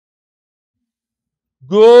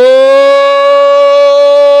Good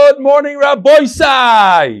morning, Rabbi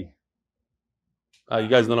Sai. You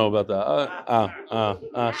guys don't know about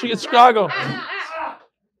that. She gets Chicago.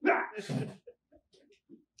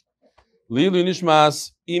 Lilu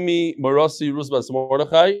Nishmas, Imi, Marasi, Rusbas,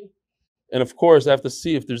 Mordechai. And of course, I have to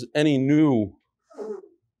see if there's any new.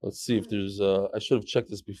 Let's see if there's. I should have checked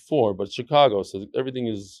this before, but Chicago, so everything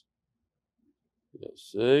is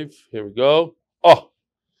safe. Here we go. Oh,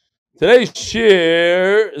 today's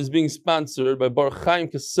share is being sponsored by Baruch Chaim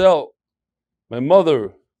Kassel, my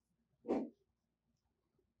mother,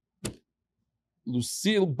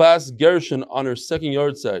 Lucille Bas Gershon on her second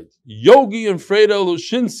yard site, Yogi and Freda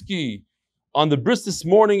Lushinsky on the bris this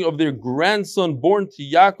morning of their grandson born to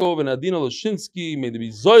Yaakov and Adina Lushinsky. May they be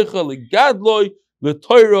Zoicha, Legadloi,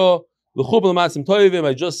 Letoira, Lechubal Masim Toivim.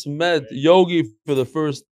 I just met Yogi for the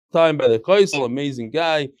first time by the Kaisel, amazing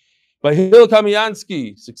guy. By Hil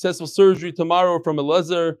Kamiansky, successful surgery tomorrow from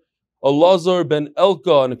Elazar ben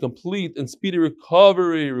Elka, and a complete and speedy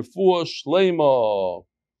recovery. Refuah Shleima.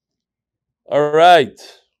 All right.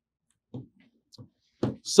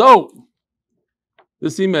 So,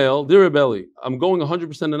 this email, Dear Rebelli, I'm going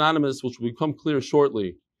 100% anonymous, which will become clear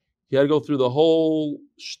shortly. He had to go through the whole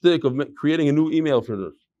shtick of creating a new email for her.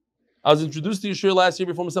 I was introduced to Yeshua last year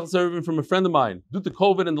before myself serving from a friend of mine. Due to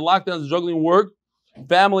COVID and the lockdowns, juggling work,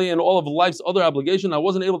 family, and all of life's other obligations, I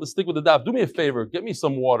wasn't able to stick with the daf. Do me a favor, get me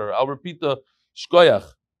some water. I'll repeat the shkoyach.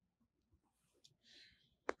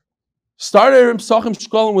 Started Psachim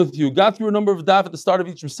Shkolim with you. Got through a number of daf at the start of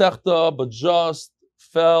each Masechta, but just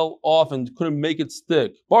fell off and couldn't make it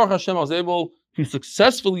stick. Baruch Hashem, I was able to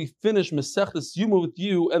successfully finish Masechta Yuma with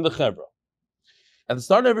you and the Chevra. At the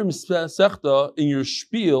start of every Masechta, in your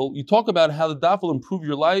spiel, you talk about how the daf will improve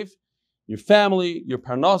your life, your family, your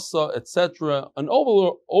parnasa, etc. An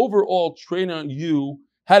overall trainer on you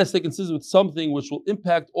how to stay consistent with something which will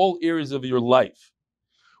impact all areas of your life.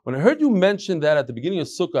 When I heard you mention that at the beginning of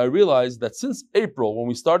Sukkah, I realized that since April, when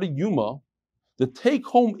we started Yuma, the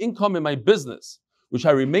take-home income in my business, which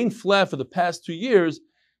I remained flat for the past 2 years,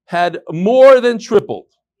 had more than tripled.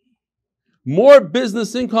 More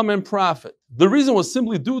business income and profit. The reason was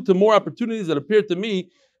simply due to more opportunities that appeared to me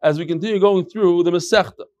as we continue going through the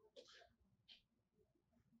Masechta.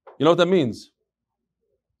 You know what that means?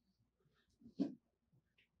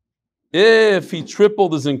 If he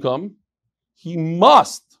tripled his income, he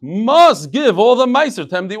must give all the meiser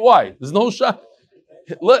to MDY. There's no shot.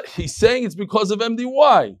 Look, he's saying it's because of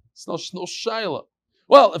MDY. It's no shaila.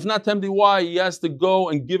 Well, if not to MDY, he has to go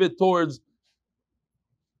and give it towards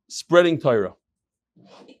spreading Torah.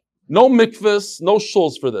 No mikvahs, no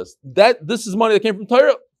shuls for this. This is money that came from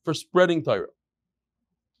Torah for spreading Torah.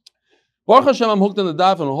 Baruch Hashem, I'm hooked on the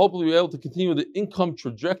daf and will hopefully be able to continue the income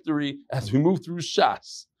trajectory as we move through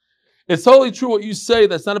Shas. It's totally true what you say.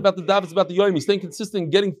 That's not about the daf, it's about the yomi. Staying consistent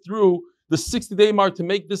and getting through the 60-day mark to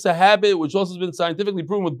make this a habit, which also has been scientifically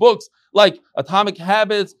proven with books like Atomic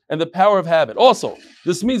Habits and The Power of Habit. Also,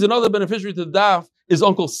 this means another beneficiary to the daf is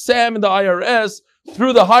Uncle Sam in the IRS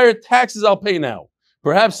through the higher taxes I'll pay now.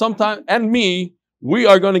 Perhaps sometime, and me, we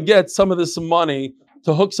are going to get some of this money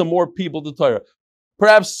to hook some more people to Torah.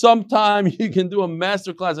 Perhaps sometime you can do a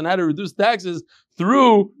masterclass on how to reduce taxes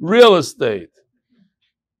through real estate.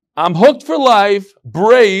 I'm hooked for life.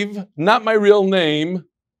 Brave, not my real name.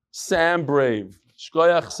 Sam Brave.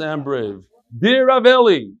 Shkoyach Sam Brave. Dear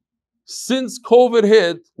Raveli, since COVID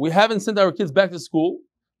hit, we haven't sent our kids back to school.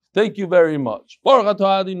 Thank you very much.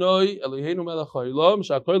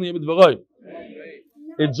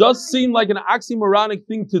 It just seemed like an oxymoronic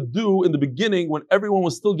thing to do in the beginning when everyone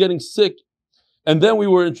was still getting sick. And then we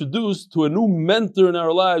were introduced to a new mentor in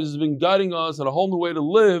our lives who's been guiding us on a whole new way to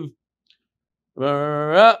live.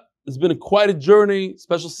 It's been quite a journey,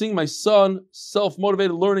 especially seeing my son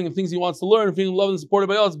self-motivated learning and things he wants to learn, and feeling loved and supported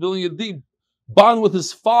by us, building a deep bond with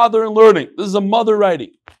his father and learning. This is a mother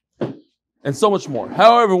writing. And so much more.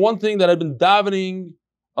 However, one thing that I've been davening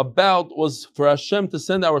about was for Hashem to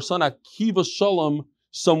send our son Akiva Shalom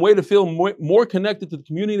some way to feel more connected to the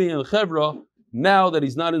community and the Chevra now that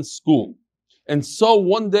he's not in school. And so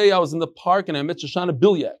one day I was in the park and I met Shoshana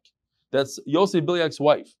Bilyak, that's Yosef Bilyak's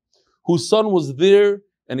wife, whose son was there,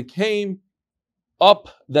 and it came up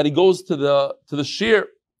that he goes to the shir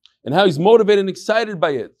and how he's motivated and excited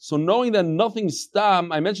by it. So knowing that nothing's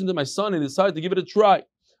stam, I mentioned to my son and he decided to give it a try. I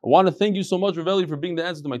want to thank you so much, Raveli, for being the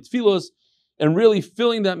answer to my tefillos and really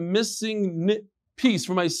filling that missing piece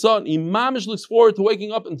for my son. Imamish looks forward to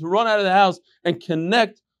waking up and to run out of the house and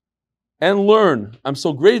connect and learn. I'm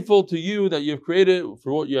so grateful to you that you have created,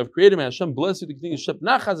 for what you have created. May Hashem bless you to continue to shep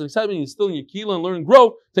nachas and excitement and still in your kila and learn and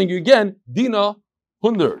grow. Thank you again, Dina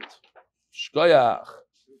Hundert. Shkoyach.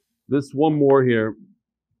 This one more here.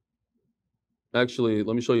 Actually,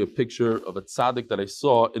 let me show you a picture of a tzaddik that I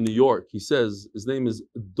saw in New York. He says his name is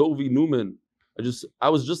Dovi Newman. I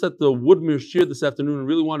was just at the Woodmere Shir this afternoon and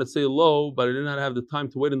really wanted to say hello, but I did not have the time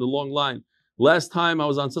to wait in the long line. Last time I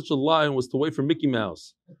was on such a line was to wait for Mickey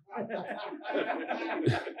Mouse.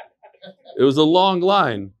 It was a long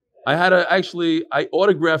line. I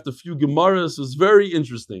autographed a few Gemaras. It was very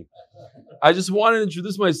interesting. I just wanted to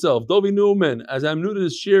introduce myself, Dovi Newman, as I'm new to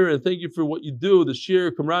this shir, and thank you for what you do. The shir,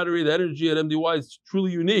 camaraderie, the energy at MDY is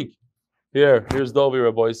truly unique. Here's Dovi,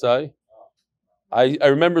 Rabbi Isai. I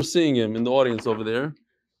remember seeing him in the audience over there.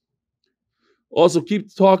 Also,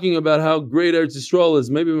 keep talking about how great Eretz Yisrael is.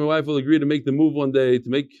 Maybe my wife will agree to make the move one day to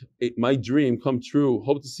make my dream come true.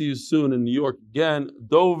 Hope to see you soon in New York again.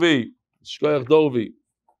 Dovi. Shkoyach Dovi.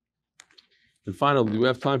 And finally, do we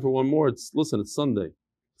have time for one more? It's Sunday.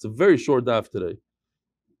 It's a very short daf today.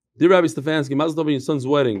 Dear Rabbi Stefansky, Mazel Tov on your son's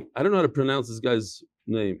wedding. I don't know how to pronounce this guy's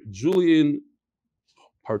name. Julian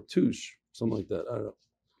Partouche, something like that. I don't know.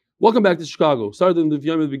 Welcome back to Chicago. Started in the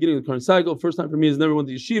beginning of the current cycle. First time for me is never went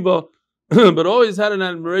to yeshiva, but always had an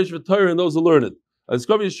admiration for Torah and those who learn it. I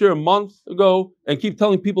discovered yeshiva a month ago and keep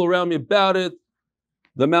telling people around me about it.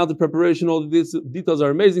 The amount of preparation, all the details are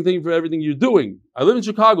amazing. Thank you for everything you're doing. I live in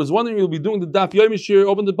Chicago. I was wondering you'll be doing the Daf Yomi Shir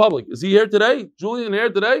open to the public. Is he here today? Julian here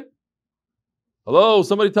today? Hello,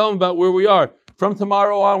 somebody tell him about where we are. From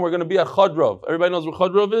tomorrow on, we're going to be at Chodrov. Everybody knows where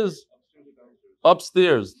Chodrov is?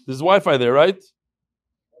 Upstairs. There's Wi-Fi there, right?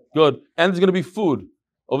 Good. And there's going to be food.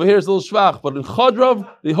 Over here it's a little schwach, but in Chodrov,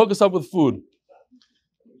 they hook us up with food.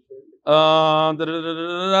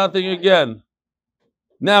 Nothing again.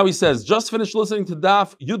 Now he says, just finished listening to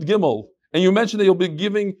Daf Yud Gimel, and you mentioned that you'll be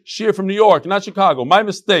giving shir from New York, not Chicago. My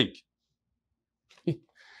mistake.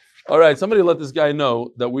 All right, somebody let this guy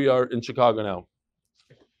know that we are in Chicago now.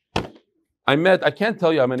 I can't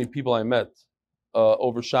tell you how many people I met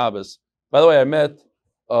over Shabbos. By the way, I met,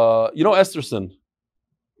 Esterson.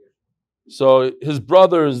 So his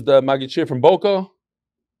brother is the Magid Shir from Boca.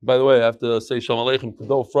 By the way, I have to say Shalom Aleichem to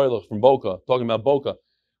Dov Freilich from Boca, talking about Boca.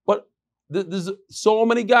 But there's so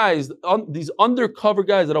many guys, these undercover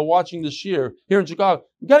guys that are watching this year here in Chicago.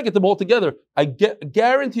 You got to get them all together. I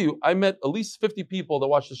guarantee you, I met at least 50 people that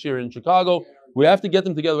watch this year in Chicago. We have to get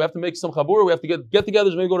them together. We have to make some chabur. We have to get together.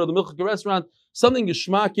 Maybe go to the Milchika restaurant. Something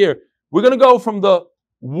geschmack here. We're going to go from the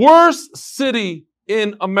worst city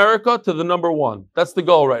in America to the number one. That's the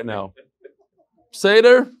goal right now.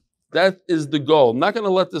 Seder, that is the goal. I'm not going to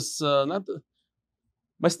let this.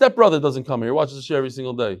 My stepbrother doesn't come here. He watches this year every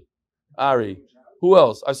single day. Ari. Who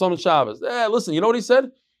else? I saw him in Shabbos. Listen, you know what he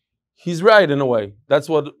said? He's right in a way. That's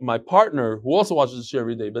what my partner, who also watches the show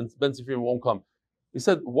every day, Ben Sifrim, won't come. He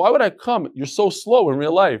said, why would I come? You're so slow in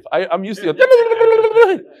real life. I'm used to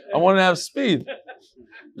it. I want to have speed.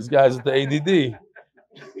 These guys at the ADD.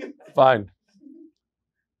 Fine.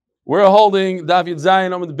 We're holding David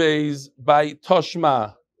Zayin Amud Beis by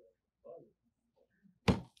Toshma.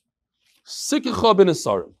 Sikha ben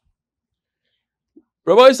Asarim.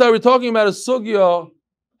 Rabbi Isai, we're talking about a sugya.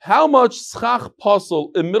 How much schach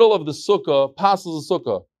pasel in the middle of the sukkah, pasels the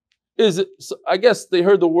sukkah? Is it? I guess they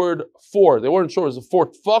heard the word 4. They weren't sure. Is it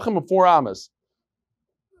 4 tfachim or 4 amas?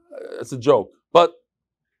 That's a joke. But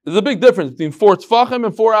there's a big difference between 4 tfachim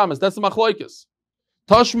and 4 amas. That's the machlokes.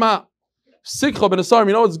 Tashma, sikha ben asarim.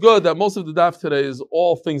 You know it's good that most of the daf today is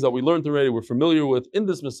all things that we learned already, we're familiar with in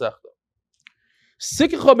this masechta.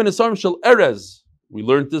 Sikha ben asarim shel erez. We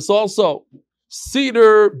learned this also.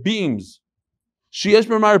 Cedar beams. Sheyesh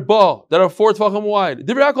b'mar ba, that are 4 tefachim wide.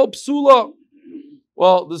 Divrei hakol psula.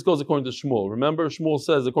 Well, this goes according to Shmuel. Remember, Shmuel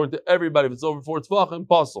says, according to everybody, if it's over 4 tefachim,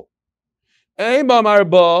 pasul. Ein b'mar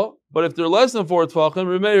ba, but if they're less than 4 tefachim,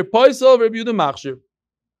 Rabbi Meir paisel, Rabbi Yehuda machshir.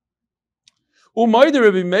 Umayde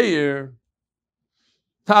Rabbi Meir,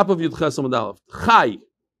 top of Yud Ches Amud Aleph. Chai.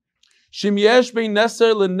 Shem yesh bein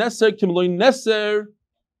neser leneser kim loy neser.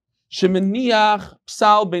 Shemeniach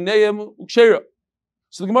psal b'neim ukshera.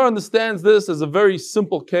 So the Gemara understands this as a very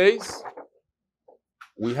simple case.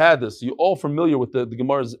 We had this. You're all familiar with the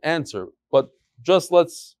Gemara's answer, but just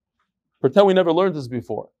let's pretend we never learned this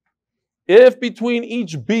before. If between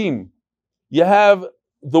each beam you have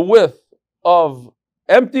the width of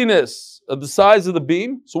emptiness of the size of the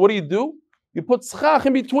beam, so what do? You put schach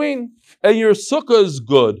in between, and your sukkah is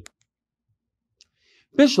good.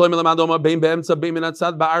 If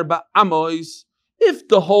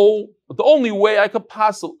the only way I could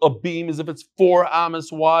pass a beam is if it's 4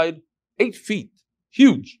 amos wide, 8 feet,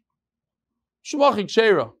 huge.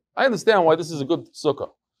 I understand why this is a good sukkah.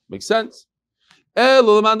 Makes sense.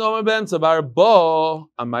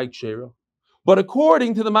 But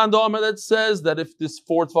according to the Mandama that says that if this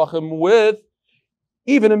 4 Tvachim width,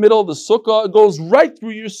 even in the middle of the sukkah, it goes right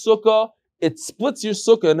through your sukkah, it splits your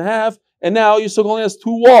sukkah in half, and now your sukkah only has 2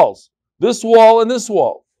 walls. This wall and this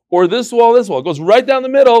wall. Or this wall, this wall. It goes right down the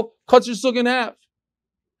middle, cuts your sukkah in half.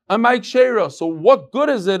 I'm Mike Shera. So what good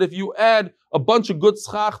is it if you add a bunch of good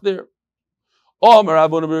schach there? So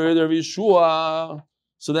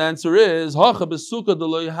the answer is,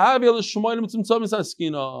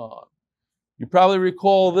 you probably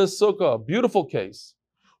recall this sukkah, beautiful case,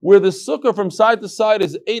 where the sukkah from side to side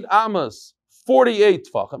is 8 amas, 48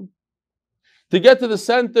 tfachim. To get to the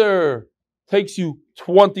center takes you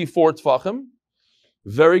 24 tfachim.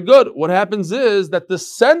 Very good. What happens is that the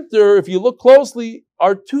center, if you look closely,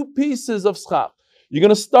 are 2 pieces of schach. You're going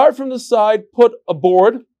to start from the side, put a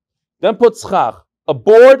board, then put schach. A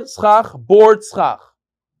board, schach, board, schach.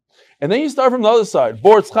 And then you start from the other side.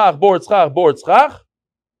 Board, schach, board, schach, board, schach.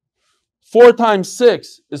 4 times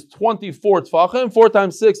 6 is 24 tfachim. 4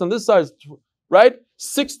 times 6 on this side is, right?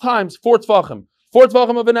 6 times 4 tfachim. 4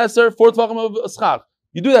 tfachim of an eser, 4 tfachim of a schach.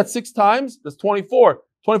 You do that 6 times, that's 24.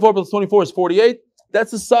 24 plus 24 is 48.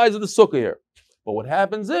 That's the size of the sukkah here. But what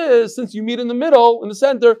happens is, since you meet in the middle, in the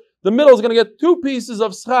center, the middle is going to get 2 pieces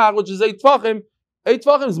of schach, which is 8 tfachim. 8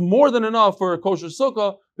 tfachim is more than enough for a kosher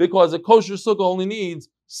sukkah, because a kosher sukkah only needs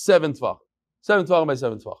 7 tfachim. 7 tfachim by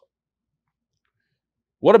 7 tfachim.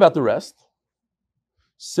 What about the rest?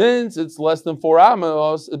 Since it's less than 4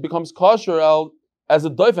 amos, it becomes kosher as a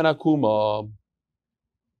doifen akuma.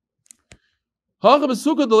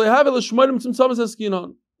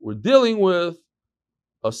 We're dealing with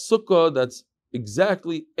a sukkah that's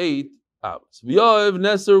exactly 8 amos. So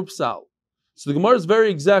the Gemara is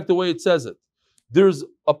very exact the way it says it. There's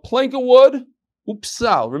a plank of wood,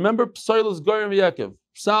 upsal. Remember, psal is goyim v'yekev.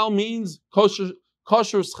 Psal means kosher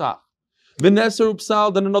schach. V'neser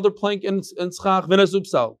upsal, then another plank and schach, v'neser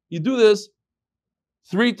upsal. You do this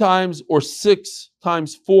 3 times or 6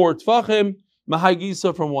 times 4 tfachim, mahai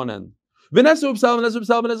gisa from one end. V'neser upsal, v'neser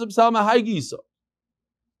upsal, v'neser upsal, mahai gisa.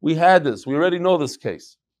 We had this. We already know this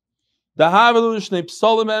case.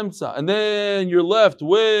 And then you're left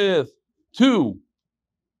with 2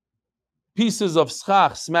 pieces of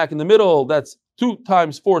schach smack in the middle. That's 2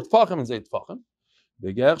 times 4 tfachim is 8 tfachim.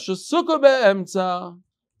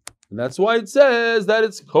 And that's why it says that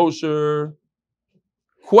it's kosher.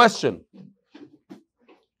 Question.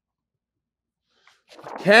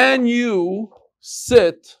 Can you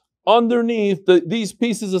sit underneath these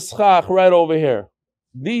pieces of schach right over here?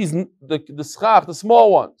 The schach, the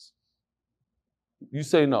small ones. You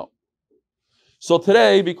say no. So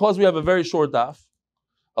today, because we have a very short daf,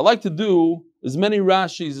 I like to do as many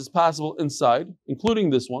Rashis as possible inside, including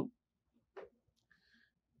this one.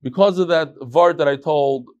 Because of that vart that I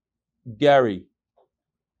told Gary,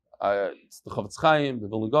 it's the Chavetz Chaim, the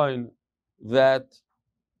Vilna Gaon, that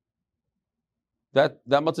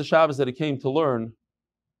Matzah Shabbos that he came to learn,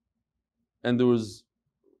 and there was,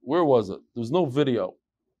 where was it? There was no video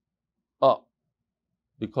up,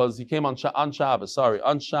 because he came on Shabbos,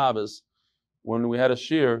 when we had a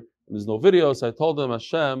shir, and there's no video, so I told him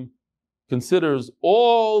Hashem considers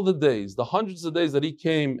all the days, the hundreds of days that he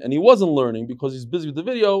came, and he wasn't learning because he's busy with the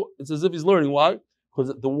video, it's as if he's learning. Why?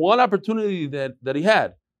 Because the one opportunity that he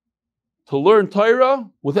had to learn Torah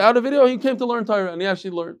without a video, he came to learn Torah, and he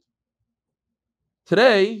actually learned.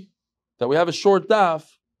 Today, that we have a short daf,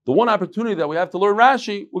 the one opportunity that we have to learn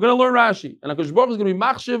Rashi, we're going to learn Rashi. And HaKadosh Baruch Hu is going to be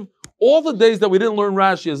machshiv all the days that we didn't learn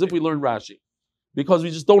Rashi as if we learned Rashi, because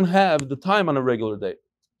we just don't have the time on a regular day.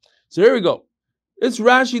 So here we go. It's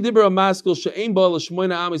Rashi Dibra Maskil She'ein Ba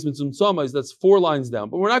L'Shmoina Amis Mitzum Tzomais. That's 4 lines down,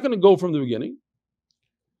 but we're not going to go from the beginning.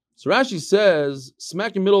 So Rashi says,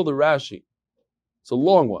 smack in the middle of the Rashi. It's a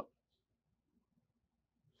long one.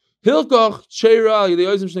 Hilkoch Cheira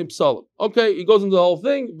Yidayozim Shnei Psalim. Okay, he goes into the whole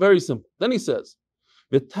thing. Very simple. Then he says,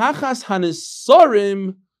 V'tachas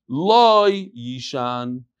hanisorim loy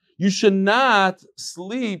yishan. You should not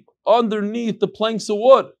sleep underneath the planks of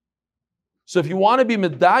wood. So if you want to be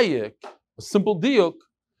medayik, a simple diuk,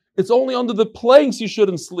 it's only under the planks you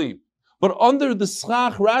shouldn't sleep. But under the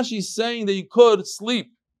schach, Rashi is saying that you could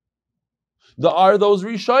sleep. There are those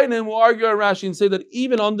Rishonim who argue on Rashi and say that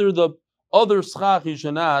even under the other schach you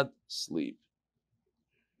should not sleep.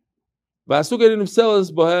 Says Rashi,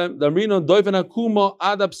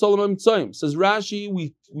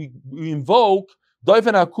 we invoke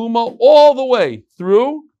Doifen Akuma all the way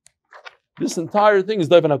through. This entire thing is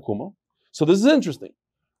Doifen Akuma. So this is interesting.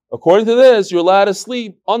 According to this, you're allowed to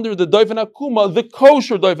sleep under the Doifen Akuma, the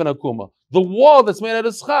kosher Doifen Akuma. The wall that's made out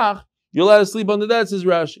of schach, you're allowed to sleep under that, says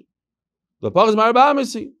Rashi.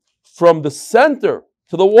 From the center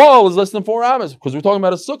to the wall is less than 4 amas, because we're talking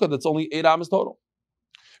about a sukkah that's only 8 amas total.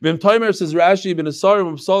 Vim Toimer says Rashi, ben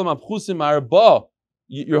Asarim, Salim, Abchusim, Arba.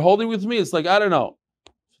 You're holding with me? It's like, I don't know,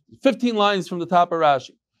 15 lines from the top of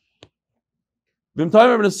Rashi. Vim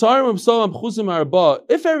Toimer, ben Asarim, Salim, Abchusim, Arba.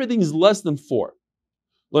 If everything is less than 4,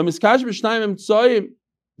 then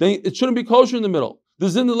it shouldn't be kosher in the middle.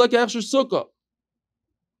 There's in the like extra sukkah.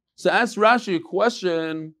 So ask Rashi a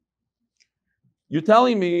question. You're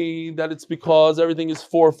telling me that it's because everything is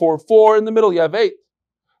 4, 4, 4. In the middle, you have 8.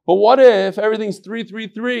 But what if everything's 3, 3,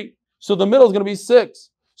 3? So the middle is going to be 6.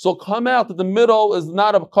 So come out that the middle is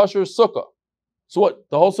not a kosher sukkah. So what?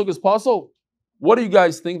 The whole sukkah is possible? What do you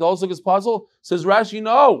guys think? The whole sukkah is possible? Says Rashi,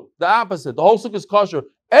 no. The opposite. The whole sukkah is kosher.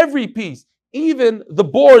 Every piece, even the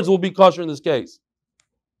boards, will be kosher in this case.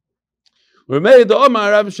 I'm just,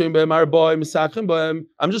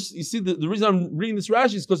 you see, the reason I'm reading this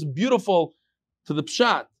Rashi is because it's beautiful to the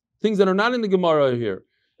pshat, things that are not in the Gemara here.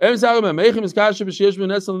 Says Rashi,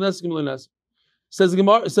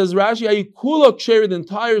 the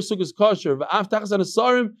entire sukkah is kosher,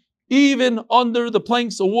 even under the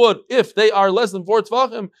planks of wood. If they are less than 4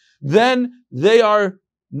 tefachim, then they don't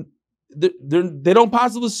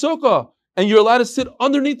pass the sukkah, and you're allowed to sit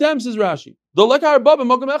underneath them. Says Rashi,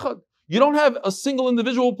 you don't have a single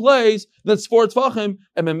individual place that's 4 tefachim,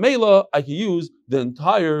 and memela I can use the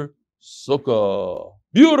entire sukkah.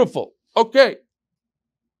 Beautiful. Okay.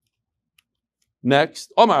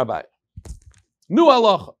 Next, Omar Abai. New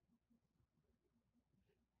halacha.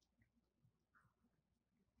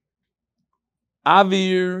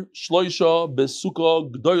 Avir shloisha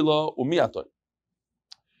besukkah gdoila umiatoy.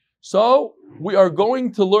 So we are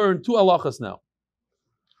going to learn 2 halachas now.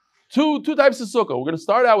 Two types of sukkah. We're going to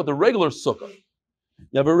start out with the regular sukkah.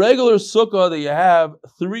 You have a regular sukkah that you have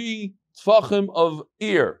 3 tefachim of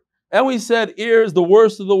ear. And we said ear is the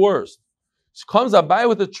worst of the worst. So comes Abai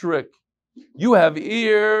with a trick. You have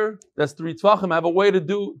ear that's 3 tefachim. I have a way to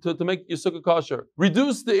make your sukkah kosher.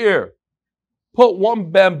 Reduce the ear. Put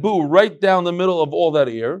 1 bamboo right down the middle of all that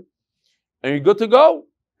ear, and you're good to go.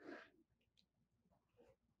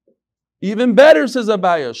 Even better, says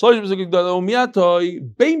Abaya.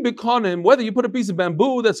 Whether you put a piece of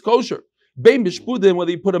bamboo that's kosher,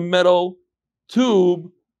 whether you put a metal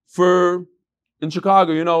tube in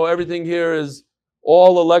Chicago, everything here is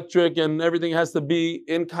all electric and everything has to be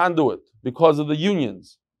in conduit because of the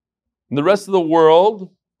unions. In the rest of the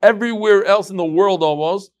world, everywhere else in the world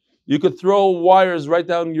almost, you could throw wires right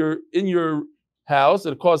down in your house.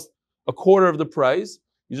 It costs a quarter of the price.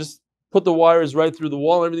 You just put the wires right through the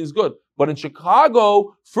wall and everything's good. But in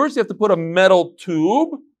Chicago, first you have to put a metal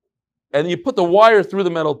tube and you put the wire through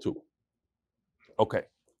the metal tube. Okay.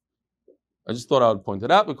 I just thought I would point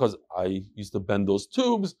it out because I used to bend those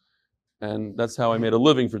tubes and that's how I made a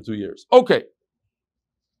living for 2 years. Okay.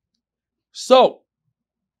 So,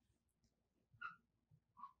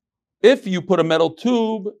 if you put a metal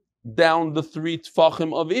tube down the 3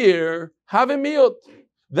 tefachim of ear, have a miyut.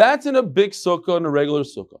 That's in a big sukkah and a regular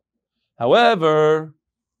sukkah. However,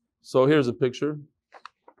 so here's a picture.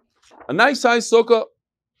 A nice size sukkah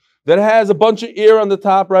that has a bunch of ear on the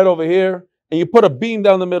top right over here, and you put a beam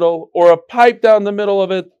down the middle or a pipe down the middle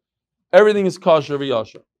of it, everything is kosher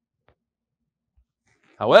v'yasher.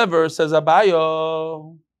 However, says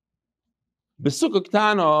Abayo, b'sukkah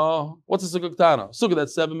ktana, what's a sukkah ktana? Sukkah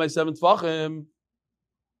that's 7 by 7 tefachim.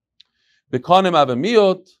 B'kanim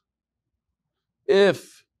avamiyot.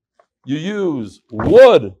 If you use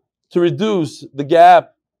wood to reduce the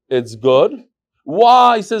gap, it's good.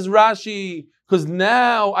 Why, says Rashi? Because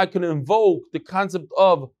now I can invoke the concept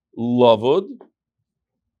of lavud.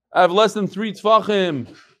 I have less than 3 tefachim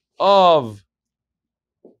of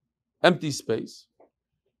empty space.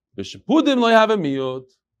 B'shepudim lo have a miyut.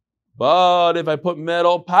 But if I put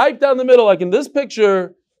metal pipe down the middle, like in this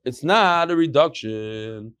picture, it's not a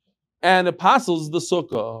reduction. And it passes the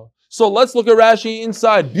sukkah. So let's look at Rashi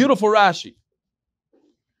inside. Beautiful Rashi.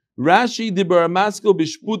 Rashi dibar maskil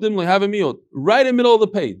b'shputim lehavimiyot. Right in the middle of the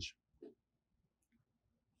page.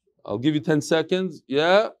 I'll give you 10 seconds.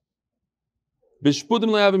 Yeah. B'shputim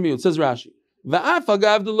lehavimiyot. Says Rashi. Va'af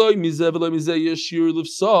agav deloy mizeh v'loy mizeh yeshir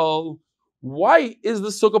l'fsal. Why is the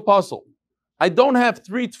sukkah puzzle? I don't have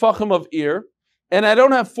 3 tefachim of ear, and I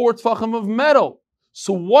don't have 4 tefachim of metal.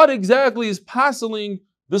 So what exactly is puzzling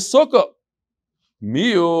the sukkah?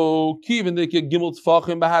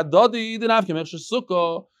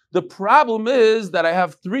 The problem is that I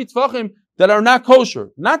have 3 tefachim that are not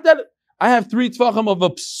kosher. Not that I have 3 tefachim of a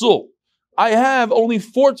psul. I have only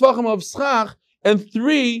 4 tefachim of schach and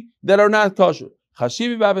 3 that are not kosher.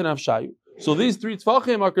 So these 3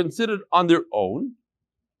 tefachim are considered on their own.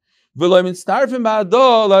 And the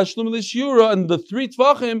 3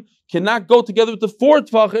 tvachim cannot go together with the 4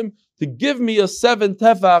 tvachim to give me a 7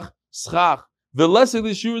 tefach schach.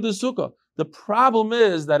 The problem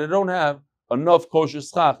is that I don't have enough kosher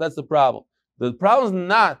schach. That's the problem. The problem is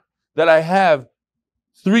not that I have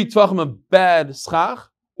 3 tvachim of bad schach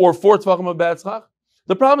or 4 tvachim of bad schach.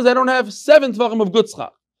 The problem is I don't have 7 tvachim of good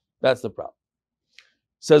schach. That's the problem.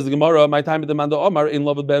 Says the Gemara, my time at the Mando Omar in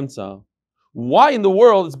love with Bemtza. Why in the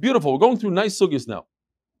world? It's beautiful. We're going through nice sugyas now.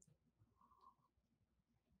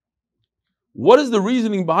 What is the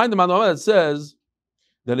reasoning behind the Mando Omar that says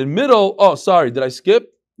that in middle? Oh, sorry, did I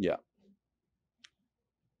skip? Yeah.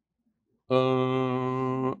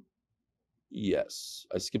 Yes,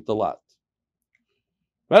 I skipped a lot.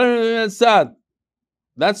 That's sad.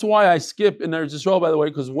 That's why I skip in Eretz Yisrael, by the way,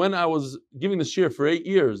 because when I was giving the shir for 8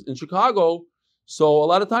 years in Chicago, so a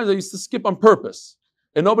lot of times I used to skip on purpose.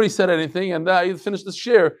 And nobody said anything, and I finished the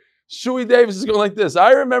shir. Shuey Davis is going like this.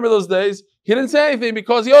 I remember those days. He didn't say anything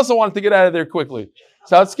because he also wanted to get out of there quickly.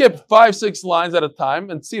 So I'd skip 5-6 lines at a time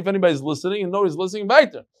and see if anybody's listening, and nobody's listening.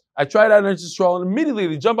 Weiter. I tried out in Eretz Yisrael, and immediately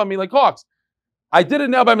they jump on me like hawks. I did it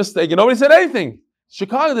now by mistake, and nobody said anything.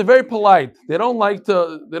 Chicago, they're very polite. They don't like.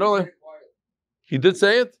 He did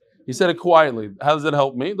say it? He said it quietly. How does it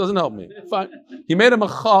help me? It doesn't help me. Fine. He made a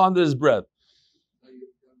macha under his breath.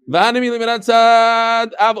 Here,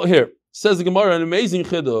 says the Gemara, an amazing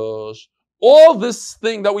chiddush. All this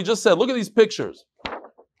thing that we just said, look at these pictures.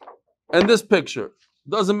 And this picture.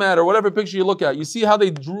 Doesn't matter, whatever picture you look at. You see how they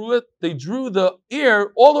drew it? They drew the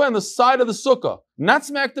ear all the way on the side of the sukkah. Not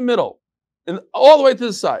smack the middle. And all the way to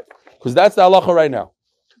the side. Because that's the halacha right now.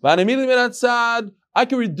 I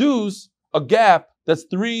can reduce a gap that's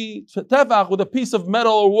 3 tefach with a piece of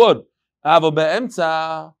metal or wood.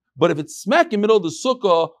 But if it's smack in the middle of the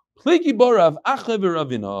sukkah, now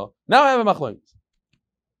I have a machlokes.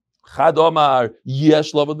 Chad Omar,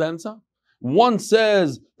 yesh lavud be'emtza. One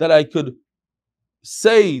says that I could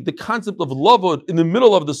say the concept of lavud in the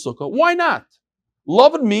middle of the sukkah. Why not?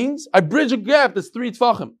 Lavud means I bridge a gap that's 3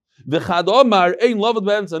 tefachim. V'chad Omar ein lavud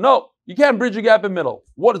be'emtza. No, you can't bridge a gap in the middle.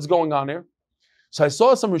 What is going on here? So I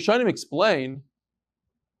saw some Rishonim explain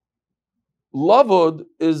lavud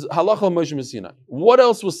is halacha Moshe Sinai. What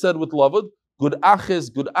else was said with lavud? Good aches,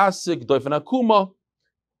 good asik, doifen akuma.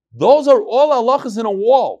 Those are all halachas in a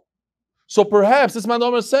wall. So perhaps this man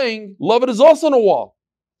is saying lavud is also on a wall.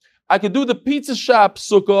 I could do the pizza shop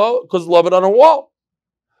sukkah because lavud on a wall.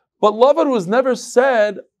 But lavud was never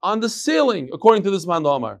said on the ceiling, according to this man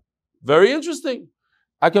Omar. Very interesting.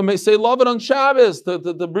 I can say lavud on Shabbos to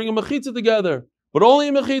bring a mechitza together, but only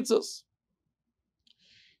in mechitzas.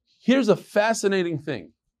 Here's a fascinating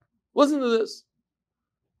thing. Listen to this.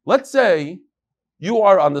 Let's say you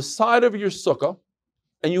are on the side of your sukkah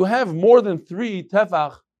and you have more than 3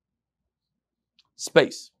 tefach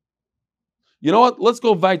space. You know what? Let's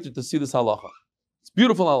go weiter to see this halacha. It's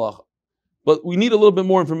beautiful halacha. But we need a little bit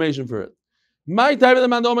more information for it. So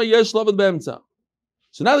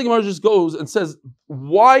now the Gemara just goes and says,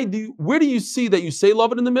 where do you see that you say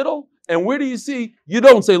lavud in the middle? And where do you see you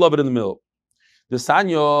don't say lavud in the middle?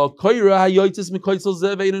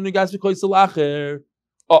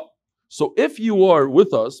 So if you are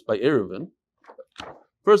with us by Eruvin,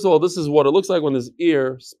 first of all, this is what it looks like when there's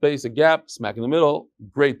ear, space, a gap, smack in the middle.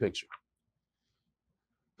 Great picture.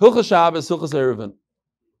 Hilchas Shabbos, Hilchas Eruvin.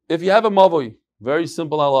 If you have a mavoi, very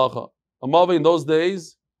simple halacha. A mavoi in those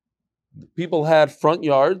days, people had front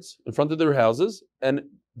yards in front of their houses, and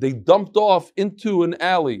they dumped off into an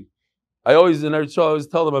alley. I always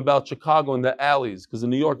tell them about Chicago and the alleys, because in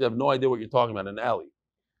New York they have no idea what you're talking about, an alley.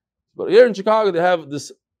 But here in Chicago they have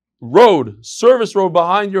this road, service road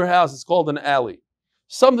behind your house. It's called an alley.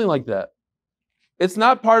 Something like that. It's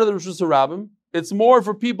not part of the Rosh Hashanah. It's more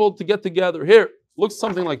for people to get together. Here, looks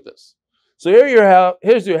something like this. So here's your house,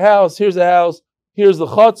 here's the house, here's the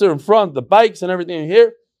chutzner in front, the bikes and everything in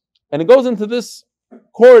here. And it goes into this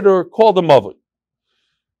corridor called the Mavoi.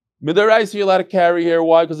 Midaraisa, you're allowed to carry here.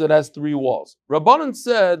 Why? Because it has 3 walls. Rabbanan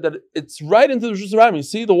said that it's right into the Rosh Hashanah. You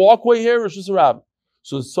see the walkway here, Rosh Hashanah.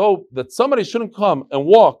 So that somebody shouldn't come and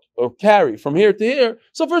walk or carry from here to here.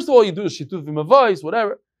 So first of all, you do the shituf v'mavais,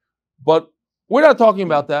 whatever. But we're not talking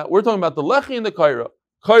about that. We're talking about the lechi and the kaira.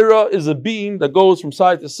 Kaira is a beam that goes from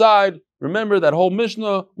side to side. Remember that whole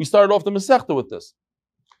Mishnah, we started off the Masechta with this.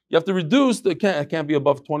 You have to reduce, it can't be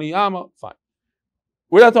above 20 yama, fine.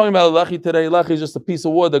 We're not talking about a lechi today. Lechi is just a piece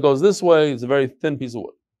of wood that goes this way. It's a very thin piece of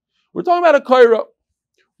wood. We're talking about a kaira.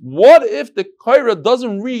 What if the kaira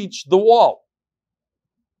doesn't reach the wall?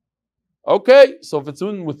 Okay, so if it's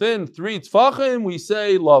within 3 tfachim, we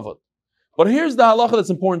say lavud. But here's the halacha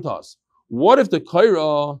that's important to us. What if the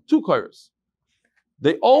kaira, two kairas,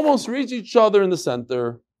 they almost reach each other in the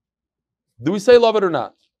center? Do we say love it or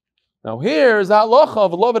not? Now here's the halacha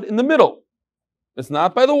of love it in the middle. It's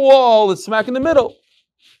not by the wall, it's smack in the middle.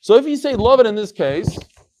 So if you say love it in this case,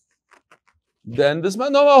 then this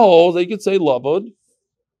manoma holds that you could say love it.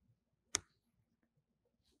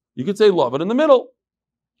 You could say love it in the middle.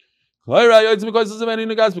 Because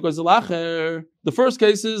the first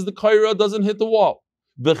case is the kaira doesn't hit the wall.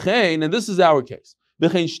 And this is our case.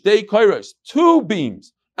 Two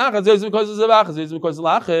beams. And they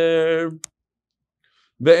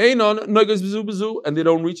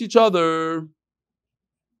don't reach each other.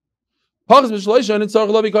 If it's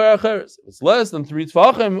less than 3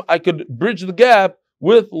 tfachim, I could bridge the gap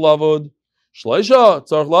with lavod.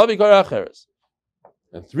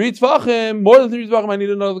 And 3 tfachim, more than 3 tfachim, I need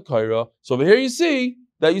another kaira. So over here you see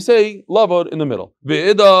that you say lavod in the middle.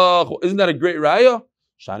 Isn't that a great raya?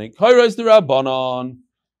 Shani kaira is the Rabbanon.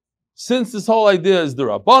 Since this whole idea is the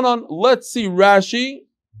Rabbanon, let's see Rashi.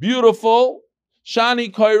 Beautiful.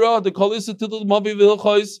 Shani kaira, the kalisa to the mavi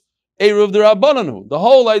v'ilchos. Eruv the Rabbananu. The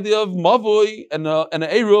whole idea of Mavui and an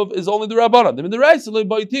Eruv is only the Rabbanan. With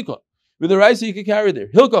the Raisa you can carry there.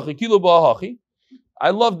 I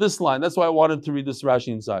love this line. That's why I wanted to read this Rashi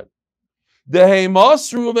inside. The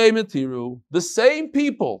same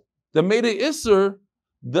people that made an Isser,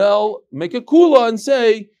 they'll make a Kula and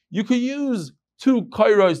say, you can use 2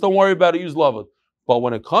 Kairos, don't worry about it, use Lavud. But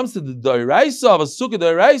when it comes to the Dairaisa of a Sukkah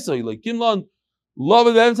Dairaisa, like Kinlan,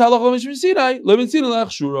 Lavud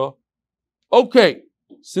Shura. Okay,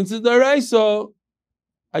 since it's Daraisa,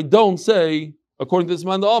 I don't say, according to this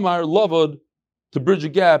man, the Omar, Lavud, to bridge a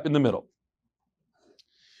gap in the middle.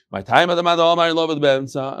 My time at the man, the Omar, Lavud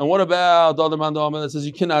Bemsa. And what about the other man, the Omar, that says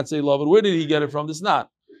you cannot say Lavud? Where did he get it from? This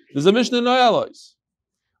not. There's a Mishnah in Noyalos.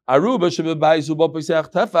 Aruba Shebebaisu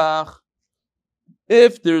Bopesach Tefach.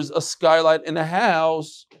 If there's a skylight in a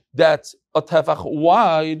house that's a tefach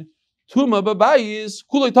wide, Tuma Babayis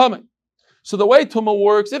Kulei Tameh. So the way Tumah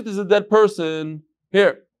works, if there's a dead person,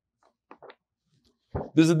 here.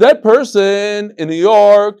 There's a dead person in New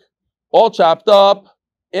York, all chopped up,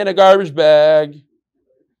 in a garbage bag.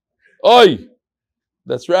 Oi!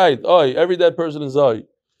 That's right, oi. Every dead person is oi.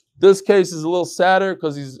 This case is a little sadder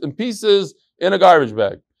because he's in pieces in a garbage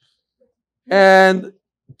bag. And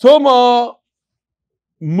Tumah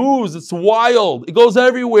moves, it's wild. It goes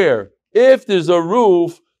everywhere. If there's a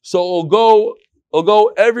roof, so it'll go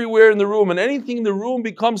everywhere in the room, and anything in the room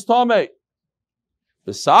becomes tameh.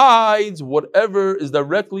 Besides whatever is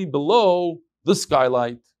directly below the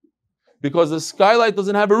skylight, because the skylight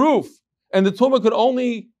doesn't have a roof, and the tumah could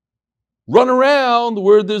only run around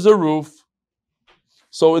where there's a roof.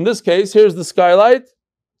 So in this case, here's the skylight.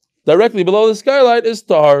 Directly below the skylight is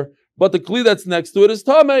tar, but the kli that's next to it is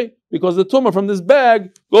tameh, because the tumah from this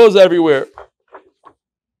bag goes everywhere.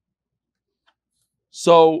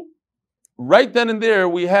 So right then and there,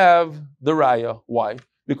 we have the raya. Why?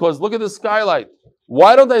 Because look at the skylight.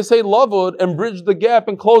 Why don't I say lavud and bridge the gap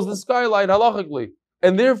and close the skylight halachically?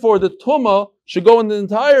 And therefore, the tumah should go in the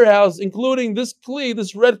entire house, including this kli,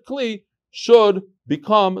 this red kli, should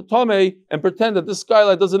become tameh and pretend that this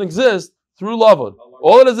skylight doesn't exist through lavud.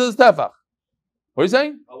 All it is tefach. What are you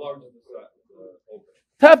saying? How large is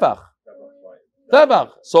the Tefach.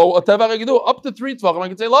 Tefach. So a tefach I can do up to 3 tefachim. I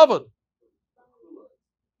can say lavud.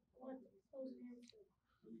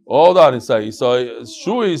 Hold on, so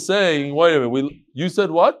Shui is saying, wait a minute, you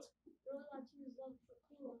said what?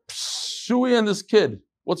 Shui and this kid.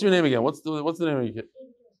 What's your name again? What's the name of your kid?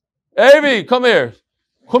 Avi, come here.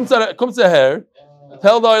 Come to here.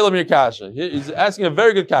 Tell the Olam your kasha. He's asking a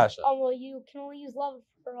very good kasha. Well, you can only use love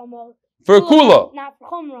for a kula. Not for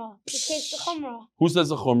chumrah. The case of chumrah. Who says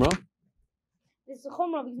the chumrah? It's the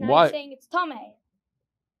chumrah because now Why? you're saying it's tameh.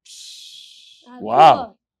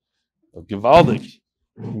 Wow. Gewaldig.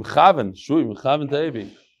 Mechaven, Shui, Mechaven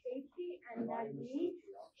Tevi.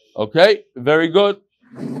 Okay, very good.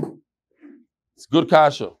 It's good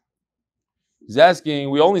kasha. He's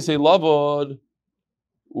asking, we only say lavod.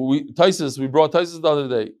 We brought Taisus the other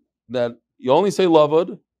day, that you only say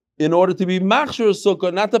lavod in order to be machshir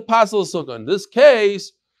sukkah, not to passel sukkah. In this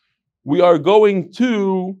case, we are going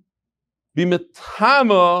to be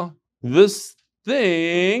metama this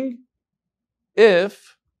thing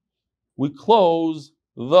if we close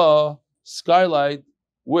the skylight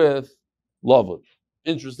with lavud.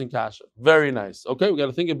 Interesting kasha. Very nice. Okay, we got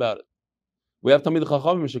to think about it. We have Talmid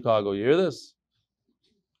Chachamim in Chicago. You hear this?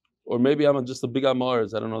 Or maybe I'm just a big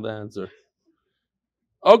Amars. I don't know the answer.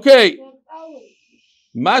 Okay.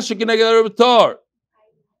 Masha Keneged Rebetar.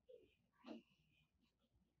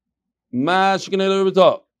 Masha Keneged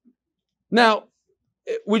Rebetar. Now,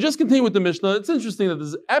 we just continue with the Mishnah. It's interesting that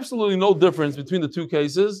there's absolutely no difference between the two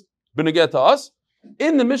cases, Beneget to us.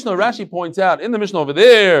 In the Mishnah, Rashi points out, in the Mishnah over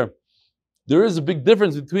there is a big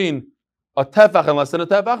difference between a tefach and less than a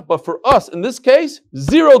tefach, but for us, in this case,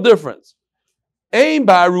 zero difference. Ein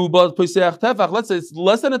ba'aruba poiseach tefach, let's say it's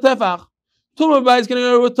less than a tefach. Tumah ba'is can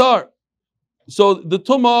go with tar. So the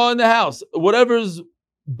tumah in the house, whatever's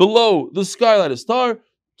below the skylight is tar,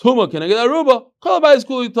 tumah can get aruba, kol ba'is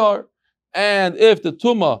kuli tar. And if the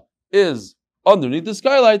tumah is underneath the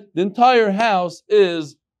skylight, the entire house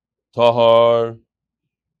is tahar.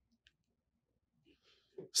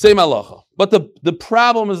 Same halacha. But the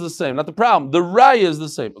problem is the same. Not the problem. The raya is the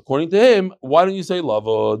same. According to him, why don't you say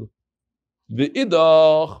lavod? The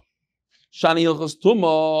idach shani hilchas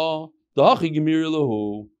tumah dahachi gemir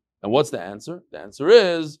lahu. And what's the answer? The answer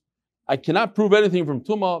is I cannot prove anything from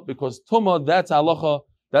tumah because tumah, that's halacha,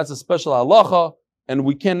 that's a special halacha, and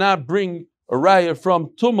we cannot bring a raya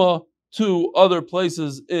from tumah to other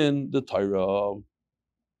places in the Torah.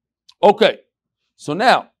 Okay, so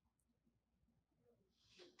now,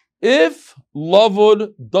 if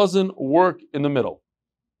lavud doesn't work in the middle,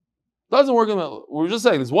 we're just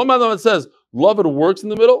saying, there's one matter that says lavud works in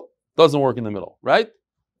the middle, doesn't work in the middle, right?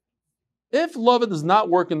 If lavud does not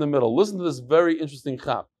work in the middle, listen to this very interesting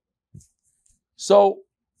chap. So,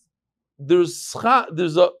 there's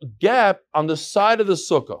a gap on the side of the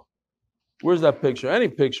sukkah. Where's that picture? Any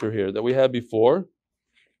picture here that we had before.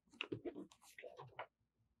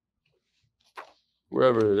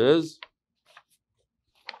 Wherever it is.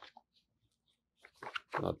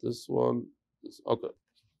 Not this one. Okay.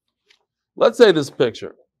 Let's say this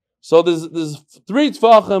picture. So there's 3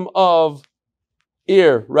 tefachim of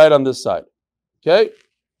ear right on this side. Okay?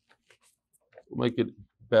 We'll make it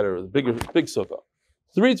better. Big sukkah.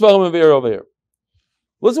 3 tefachim of ear over here.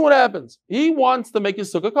 Listen what happens. He wants to make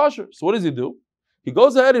his sukkah kosher. So what does he do? He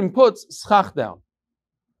goes ahead and puts schach down.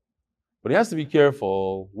 But he has to be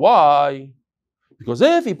careful. Why? Because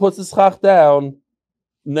if he puts the schach down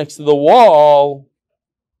next to the wall,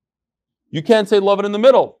 you can't say love it in the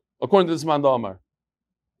middle, according to this man Amar.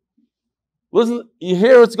 Listen, you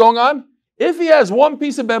hear what's going on? If he has one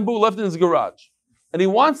piece of bamboo left in his garage, and he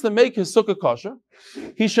wants to make his sukkah kosher,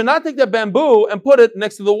 he should not take that bamboo and put it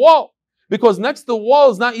next to the wall. Because next to the wall,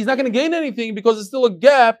 he's not going to gain anything because it's still a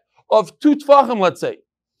gap of 2 tefachim, let's say.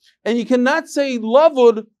 And you cannot say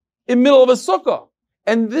lavud in the middle of a sukkah.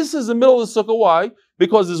 And this is the middle of the sukkah. Why?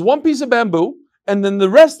 Because there's one piece of bamboo and then the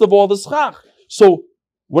rest of all the schach. So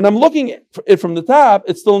when I'm looking at it from the top,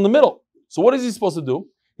 it's still in the middle. So what is he supposed to do?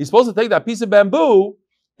 He's supposed to take that piece of bamboo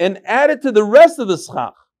and add it to the rest of the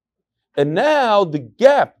schach. And now the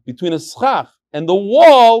gap between the schach and the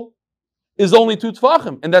wall is only 2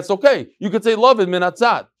 tefachim, and that's okay. You could say love it min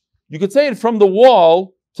hatzad. You could say it from the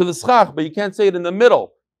wall to the schach, but you can't say it in the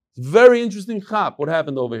middle. It's very interesting chap, what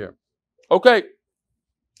happened over here. Okay,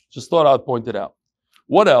 just thought I'd point it out.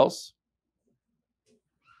 What else?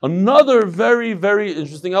 Another very, very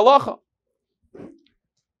interesting halacha.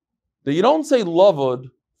 That you don't say lavud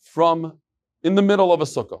from in the middle of a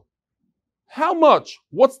sukkah. How much?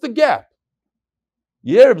 What's the gap?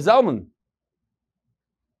 Yerb Zalman.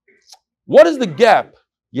 What is the gap?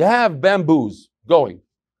 You have bamboos going.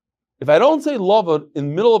 If I don't say lavud in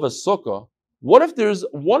the middle of a sukkah, what if there's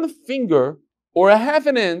 1 finger or a half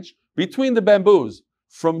an inch between the bamboos?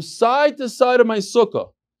 From side to side of my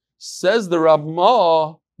sukkah, says the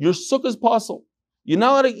Ramah, your sukkah is possible. You're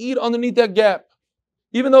not allowed to eat underneath that gap.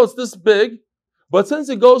 Even though it's this big, but since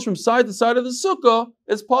it goes from side to side of the sukkah,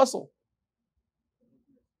 it's possible.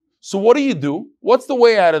 So what do? What's the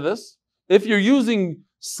way out of this? If you're using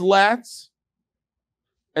slats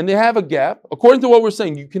and they have a gap, according to what we're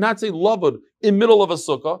saying, you cannot say lavud in middle of a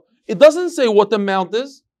sukkah. It doesn't say what the amount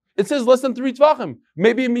is. It says less than 3 tvachim.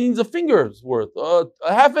 Maybe it means a finger's worth, a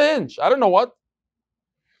half an inch. I don't know what.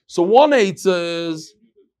 So 1/8 is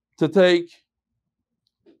to take.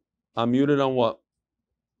 I'm muted on what?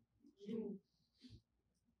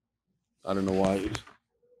 I don't know why.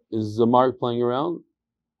 Is Mark playing around?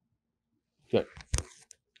 Okay.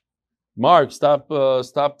 Mark, stop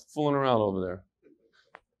fooling around over there.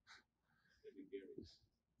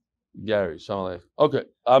 Gary, Shalom. Okay,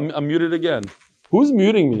 I'm muted again. Who's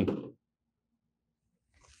muting me?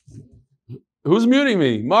 Who's muting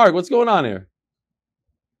me? Mark, what's going on here?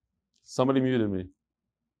 Somebody muted me.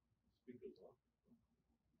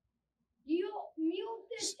 You mute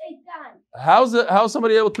the shaitan. How's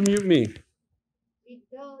somebody able to mute me?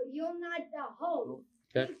 You're not the host.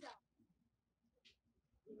 Okay.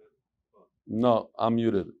 No, I'm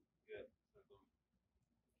muted.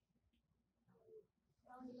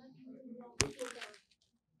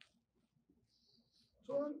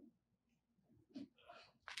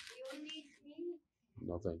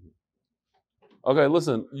 No, thank you. Okay,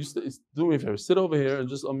 listen. Do me a favor. Sit over here and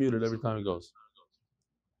just unmute it every time it goes.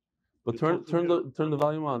 But turn the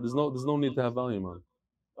volume on. There's no need to have volume on.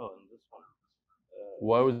 Oh, and this one.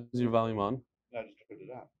 Why was your volume on? I just took it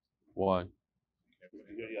out. Why?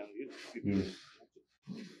 Yeah.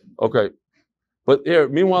 Okay, but here.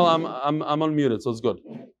 Meanwhile, I'm unmuted, so it's good.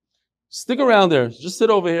 Stick around there. Just sit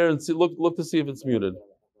over here and see. Look to see if it's muted.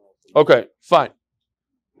 Okay, fine.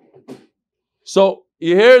 So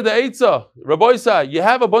you hear the Eitzah, Rabbi Isai, you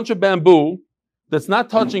have a bunch of bamboo that's not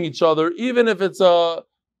touching each other, even if it's a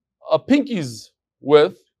pinky's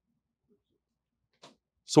width.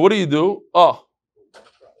 So what do? Oh,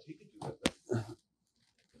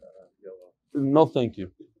 no, thank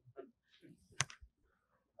you.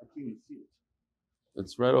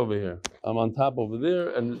 It's right over here. I'm on top over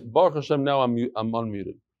there, and Baruch Hashem, now I'm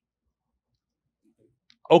unmuted.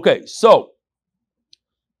 Okay, so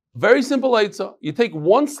very simple eitzah. You take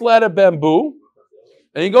one slat of bamboo,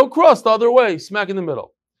 and you go across the other way, smack in the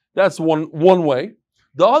middle. That's one way.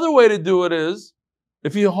 The other way to do it is,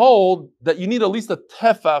 if you hold that you need at least a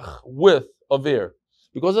tefach width of air,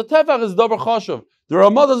 because a tefach is davar chashuv. The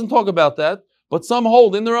Ramah doesn't talk about that, but some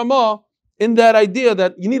hold in the Ramah in that idea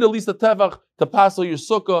that you need at least a tefach to passel your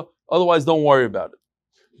sukkah, otherwise don't worry about it.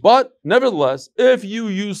 But nevertheless, if you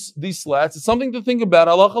use these slats, it's something to think about.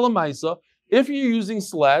 Halacha l'maisa. If you're using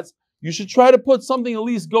slats, you should try to put something at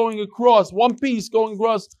least going across, one piece going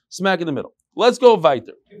across, smack in the middle. Let's go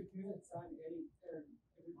weiter.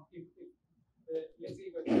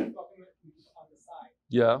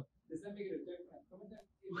 Yeah.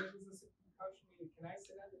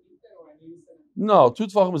 No, two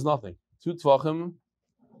tvachim is nothing. Two tvachim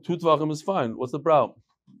is fine. What's the problem?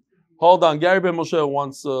 Hold on, Gary Ben Moshe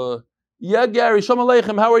wants. Yeah, Gary, Shalom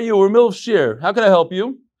Aleichem. How are you? We're in the middle of shir. How can I help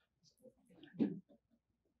you?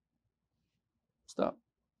 Stop.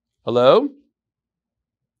 Hello.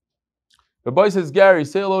 The boy says, Gary.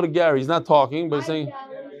 Say hello to Gary. He's not talking, but he's saying.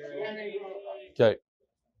 Okay.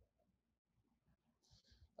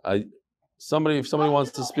 If somebody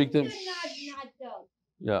wants to speak to him.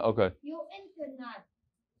 Yeah. Okay.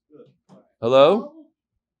 Hello.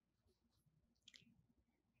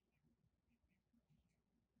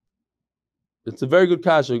 It's a very good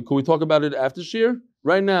kasha. Can we talk about it after shir?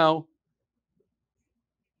 Right now.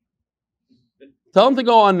 Tell him to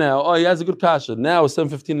go on now. Oh, he has a good kasha. Now it's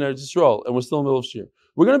 7:15 in Eretz Yisrael, and we're still in the middle of shir.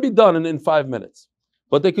 We're going to be done in 5 minutes.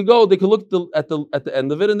 But they could look at the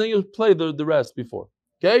end of it, and then you'll play the rest before.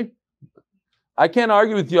 Okay? I can't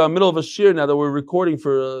argue with you in the middle of a shir now that we're recording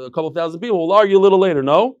for a couple thousand people. We'll argue a little later,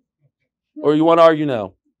 no? Or you want to argue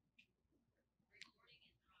now?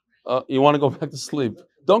 You want to go back to sleep?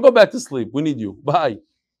 Don't go back to sleep. We need you. Bye.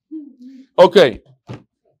 Okay.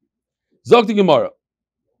 Zok the Gemara.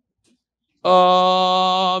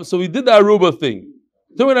 So we did the Aruba thing.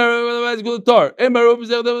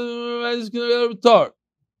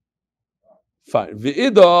 Fine.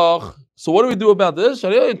 So what do we do about this?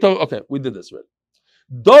 Okay, we did this already.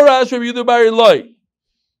 Dorash Rabbi Yehuda Bar Eloi.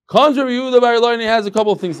 Comes Rabbi Yehuda Bar Eloi and he has a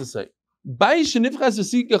couple of things to say.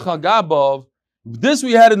 This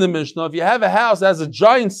we had in the Mishnah. If you have a house that has a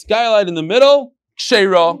giant skylight in the middle,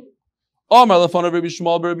 Ksheira. Remember Rabbi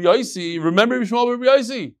Shmuel Rabbi Yosi?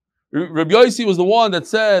 Rabbi Yosi was the one that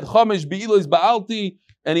said, Chamesh Be'ilois Ba'alti,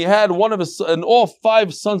 and he had one of his, and all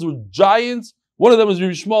 5 sons were giants. One of them was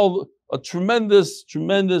Rabbi Shmuel, a tremendous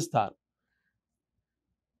tan.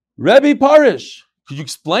 Rabbi Parish, could you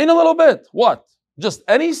explain a little bit? What? Just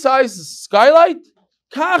any size skylight?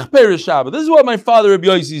 Kach Perishaba. This is what my father Rabbi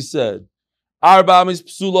Yosi said. Arba is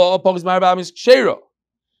psula, pokes my arba is kshera.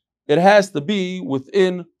 It has to be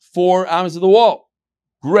within 4 amas of the wall.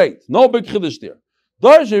 Great. No big chiddush there.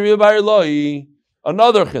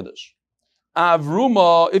 Another chiddush.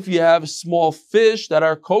 Avruma, if you have small fish that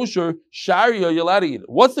are kosher, sharia, you're allowed to eat it.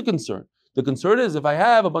 What's the concern? The concern is if I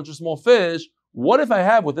have a bunch of small fish, what if I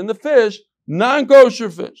have within the fish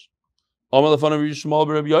non-kosher fish? Rabbi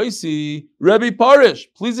Parish,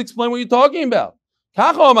 please explain what you're talking about.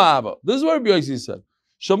 This is what Rabbi Yosi said.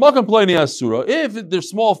 If there's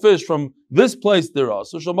small fish from this place, there are.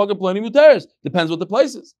 So the depends what the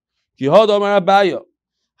place is.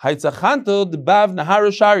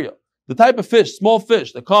 The type of fish, small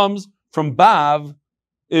fish that comes from Bav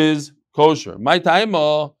is kosher.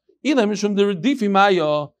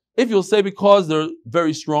 If you'll say because they're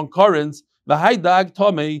very strong currents,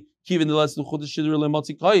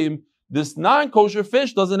 this non-kosher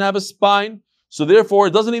fish doesn't have a spine, so therefore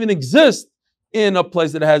it doesn't even exist in a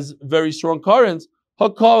place that has very strong currents.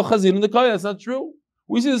 That's not true.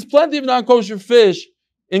 We see there's plenty of non-kosher fish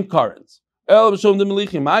in currents.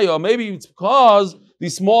 Maybe it's because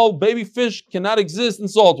These small baby fish cannot exist in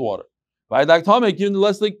salt water.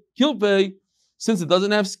 Since it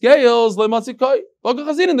doesn't have scales, not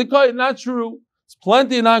true. It's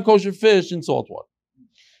plenty of non-kosher fish in salt water.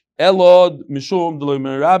 In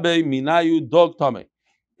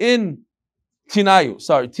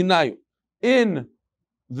Tinayu. In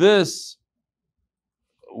this,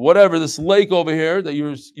 whatever, this lake over here that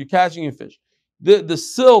you're catching a fish, the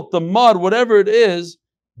silt, the mud, whatever it is,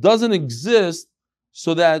 doesn't exist,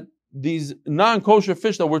 so that these non-kosher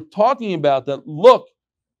fish that we're talking about, that look,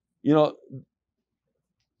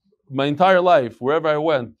 my entire life, wherever I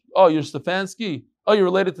went, oh, you're Stefanski? Oh, you're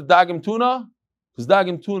related to Dagim Tuna? Because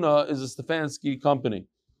Dagim Tuna is a Stefanski company.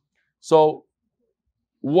 So,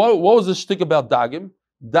 what was the shtick about Dagim?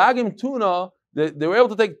 Dagim Tuna, they were able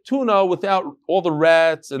to take tuna without all the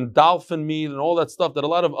rats and dolphin meat and all that stuff that a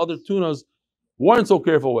lot of other tunas weren't so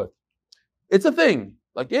careful with. It's a thing.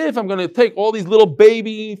 Like, if I'm going to take all these little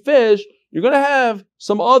baby fish, you're going to have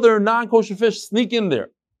some other non-kosher fish sneak in there.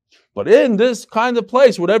 But in this kind of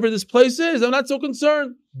place, whatever this place is, I'm not so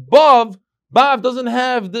concerned. Bav doesn't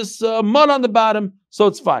have this mud on the bottom, so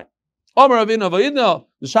it's fine.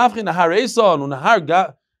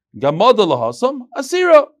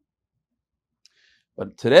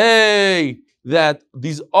 But today, that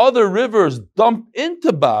these other rivers dump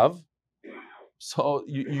into Bav, so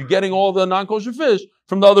you're getting all the non-kosher fish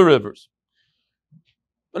from the other rivers.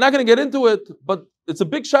 We're not going to get into it, but it's a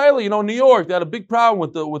big shaila. New York, they had a big problem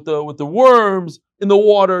with the worms in the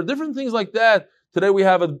water, different things like that. Today we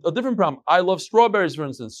have a different problem. I love strawberries, for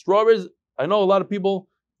instance. Strawberries, I know a lot of people,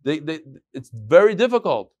 it's very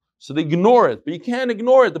difficult, so they ignore it. But you can't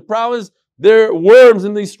ignore it. The problem is there are worms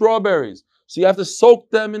in these strawberries. So you have to soak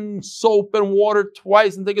them in soap and water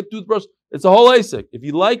twice and take a toothbrush. It's a whole ASIC. If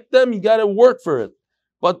you like them, you got to work for it.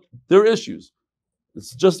 But there are issues.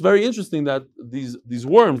 It's just very interesting that these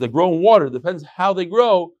worms that grow in water, depends how they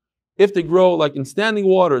grow. If they grow like in standing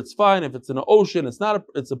water, it's fine. If it's in the ocean,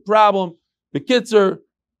 it's a problem. The Kitzer,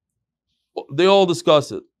 they all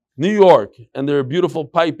discuss it. New York and their beautiful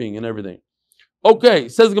piping and everything. Okay,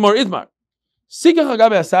 says the Gemara Itmar.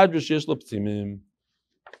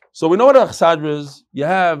 So we know what a chsadra is. You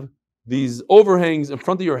have these overhangs in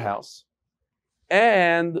front of your house,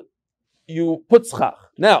 and you put schach.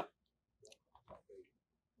 Now,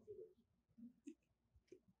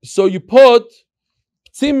 so you put,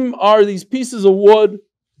 tzim are these pieces of wood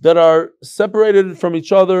that are separated from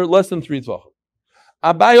each other less than 3 tvachim.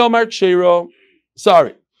 Abai Omar Kshero,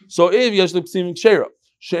 sorry. So if yesh leptzimim kshero,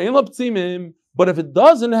 she'en leptzimim, but if it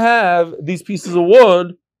doesn't have these pieces of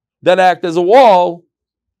wood that act as a wall,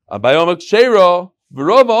 Abai Omar Kshero,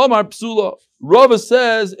 v'Rava Omar Psula. Rava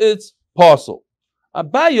says it's possible.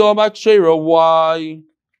 Abai Omar Kshero, why?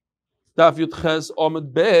 Daf Yudches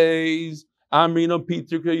Omid Beis. Amrino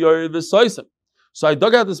Peter Yorev Soisim. So I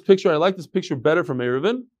dug out this picture. I like this picture better from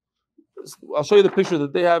Erevin. I'll show you the picture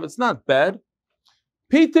that they have. It's not bad.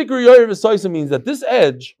 Peter Yorev Soisim means that this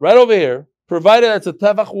edge right over here, provided it's a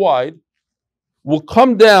tevach wide, will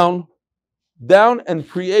come down and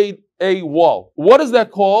create a wall. What is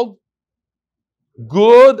that called?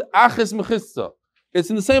 Good achis mechitza. It's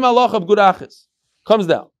in the same halacha of good achis. Comes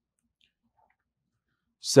down.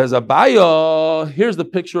 Says Abaya, here's the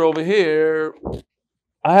picture over here.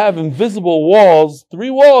 I have invisible walls,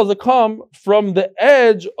 3 walls that come from the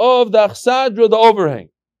edge of the achsadra, the overhang.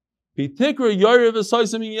 Pitikra yorev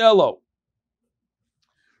v'soisim in yellow.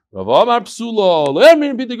 Rav Amar Psulo,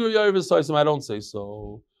 le'emrin pitikra yorev v'soisim. I don't say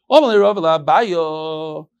so. Omalei Rav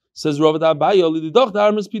Abaya says Rav Abaya lididoch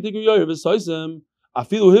darmas pitikra yorev v'soisim.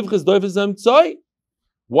 Afilu hivches doifesem tzoi.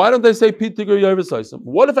 Why don't they say pitikra yorev v'soisim?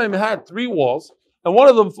 What if I had 3 walls? And one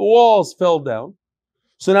of the walls fell down.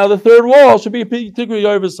 So now the 3rd wall should be a Pitikra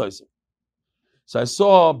Yorev Soisim. So I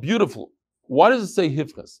saw beautiful. Why does it say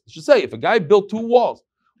Hifches? It should say if a guy built 2 walls.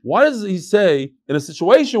 Why does he say in a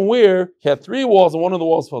situation where he had 3 walls and one of the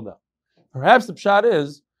walls fell down? Perhaps the pshat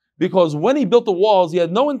is because when he built the walls, he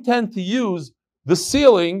had no intent to use the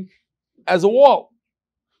ceiling as a wall.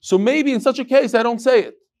 So maybe in such a case, I don't say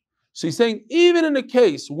it. So he's saying even in a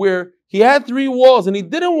case where he had 3 walls and he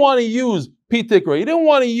didn't want to use Pitikra. He didn't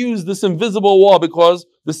want to use this invisible wall because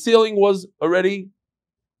the ceiling was already,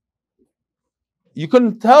 you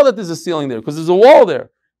couldn't tell that there's a ceiling there because there's a wall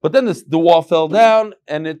there. But then the wall fell down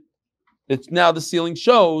and it's now the ceiling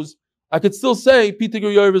shows. I could still say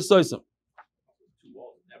Pitikra Yorev Soisim. 2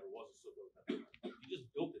 walls never was a sukkah. You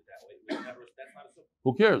just built it that way. That's not a sukkah.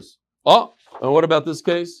 Who cares? Oh, and what about this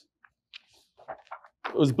case?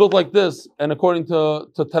 It was built like this, and according to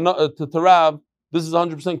Tarab, this is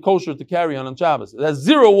 100% kosher to carry on Shabbos. It has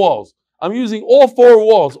 0 walls. I'm using all 4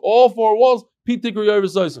 walls. All 4 walls Pitik or Yoyv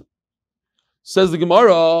Soisim. Says the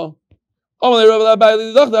Gemara,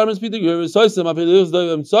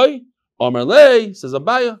 says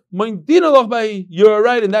Abaya, you're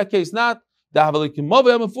right, in that case not.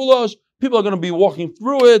 People are going to be walking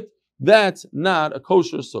through it. That's not a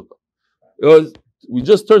kosher sukkah. We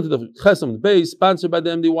just turned to the Chesam base, sponsored by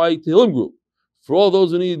the MDY Tehillim Group. For all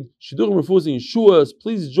those who need Shidduchim Refusi and Shuas,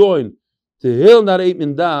 please join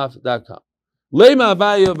tehil.8mindaf.com. Lema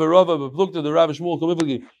Abaya Barova Beplukta the Rav Shmuel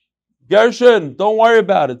Komiflagi. Gershon, don't worry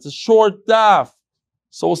about it. It's a short daf.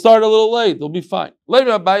 So we'll start a little late. It'll be fine.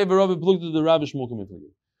 Lema Abaya Barova Beplukta the Rav Shmuel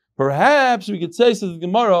Komiflagi. Perhaps we could say, says the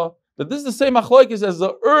Gemara, that this is the same machlokes as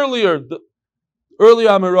the earlier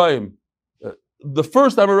Amoraim. The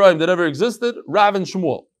first Amoraim that ever existed, Rav and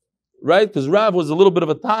Shmuel. Right? Because Rav was a little bit of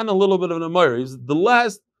a Tan, a little bit of an Amor. He's the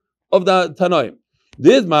last of the Tanoim.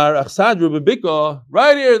 Didmar, Achsadra, Bebika,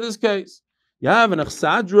 right here in this case. You have an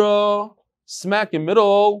Achsadra smack in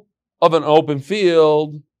middle of an open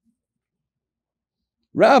field.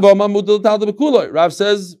 Rav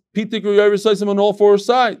says, Pitik Yoyv Soisim on all four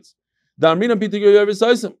sides.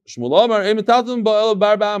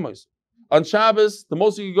 On Shabbos, the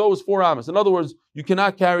most you can go is 4 amos. In other words, you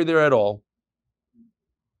cannot carry there at all.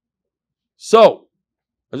 So,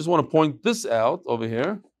 I just want to point this out over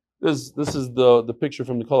here. This is the picture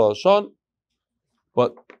from the Kol HaLashon.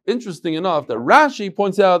 But interesting enough that Rashi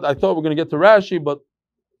points out, I thought we were going to get to Rashi, but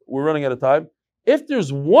we're running out of time. If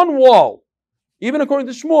there's one wall, even according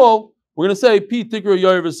to Shmuel, we're going to say Pi Tikra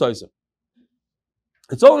Yoyv Soisim.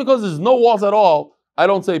 It's only because there's no walls at all, I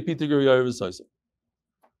don't say Pi Tikra Yoyv Soisim.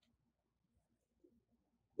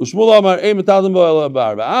 Ushmuel Amar Eimetadim Bo'el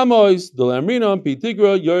Barba Amois Delamrina Pi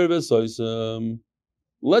Tikra Yoyv Soisim.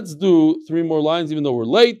 Let's do 3 more lines, even though we're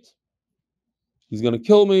late. He's going to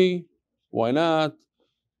kill me. Why not?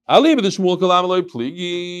 Ali b'the Shmuel Kalam Eloi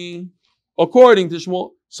Pligi. According to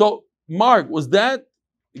Shmuel. So, Mark, was that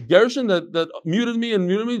Gershon that muted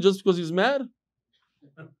me just because he's mad?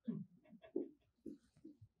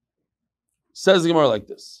 Says the Gemara like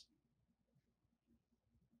this.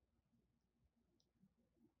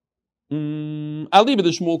 Ali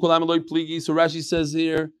b'the Shmuel Kalam Eloi Pligi. So Rashi says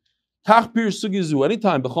here, Kach Pir Sugizu.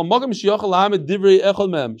 Anytime.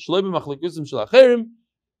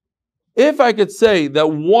 If I could say that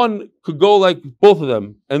one could go like both of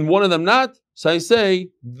them and one of them not, so I say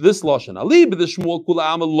this lashon. Ali b'the Shmuel kula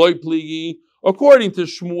am loy pligi. According to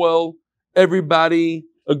Shmuel, everybody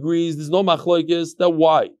agrees there's no machlokes. That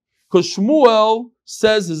why? Because Shmuel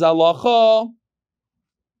says his halacha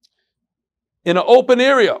in an open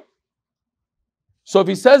area. So if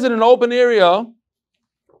he says it in an open area,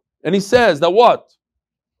 and he says that what?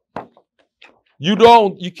 You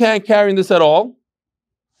can't carry this at all.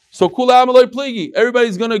 So kula amaloi pligi,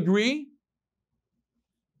 everybody's going to agree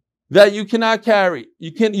that you cannot carry.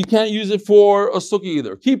 You can't use it for a sukkah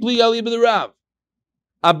either. Keep li ali b'the Rav.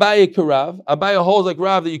 Abaya karav. Abaya holds like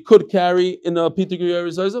Rav that you could carry in a pitik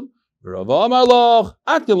yoyv. Rav amar loch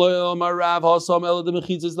atkeloy amar Rav hasam el de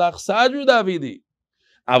mechitzas lach sadru davidi.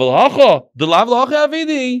 Aval hacha the lav lacha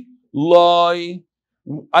avidi loy.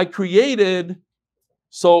 I created.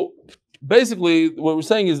 So basically, what we're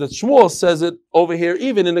saying is that Shmuel says it over here,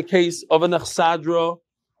 even in the case of an Achsadra,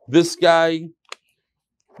 this guy,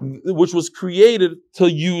 which was created to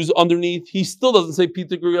use underneath, he still doesn't say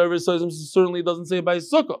Pitik or Yoyv Soisim, certainly doesn't say by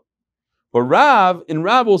Sukkah. But Rav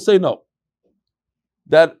will say no.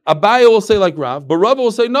 That Abaya will say like Rav, but Rav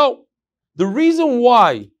will say no. The reason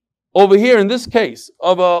why, over here in this case,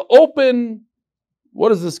 of an open,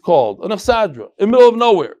 what is this called? An Achsadra, in the middle of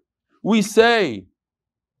nowhere, we say,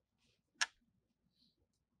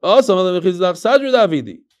 why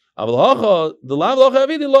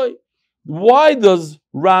does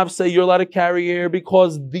Rav say you're allowed to carry here?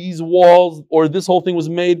 Because these walls or this whole thing was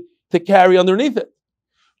made to carry underneath it.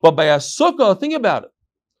 But by a sukkah, think about it.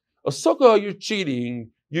 A sukkah, you're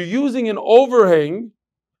cheating. You're using an overhang,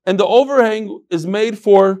 and the overhang is made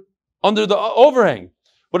for under the overhang.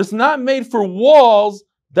 But it's not made for walls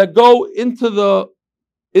that go into the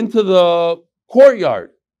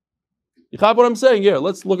courtyard. You have what I'm saying? Here,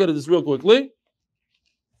 let's look at this real quickly.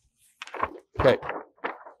 Okay.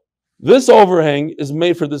 This overhang is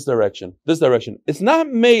made for this direction. It's not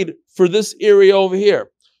made for this area over here.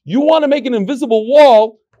 You want to make an invisible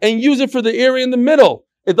wall and use it for the area in the middle.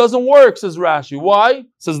 It doesn't work, says Rashi. Why?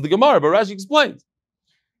 Says the Gemara, but Rashi explains.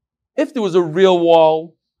 If there was a real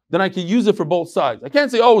wall, then I could use it for both sides. I can't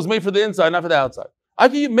say, it was made for the inside, not for the outside. I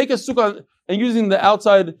can make a sukkah and using the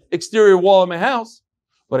outside exterior wall of my house,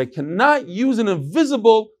 but I cannot use an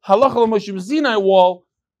invisible halacha l'Moshe Sinai wall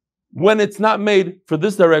when it's not made for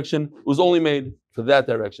this direction, it was only made for that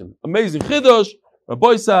direction. Amazing Chidush.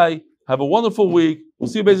 Rabbi Sai, have a wonderful week. We'll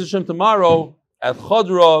see you Be'ez Hashem tomorrow at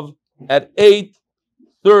Chodrov at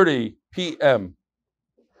 8:30 p.m.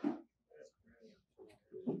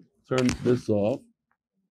 Turn this off.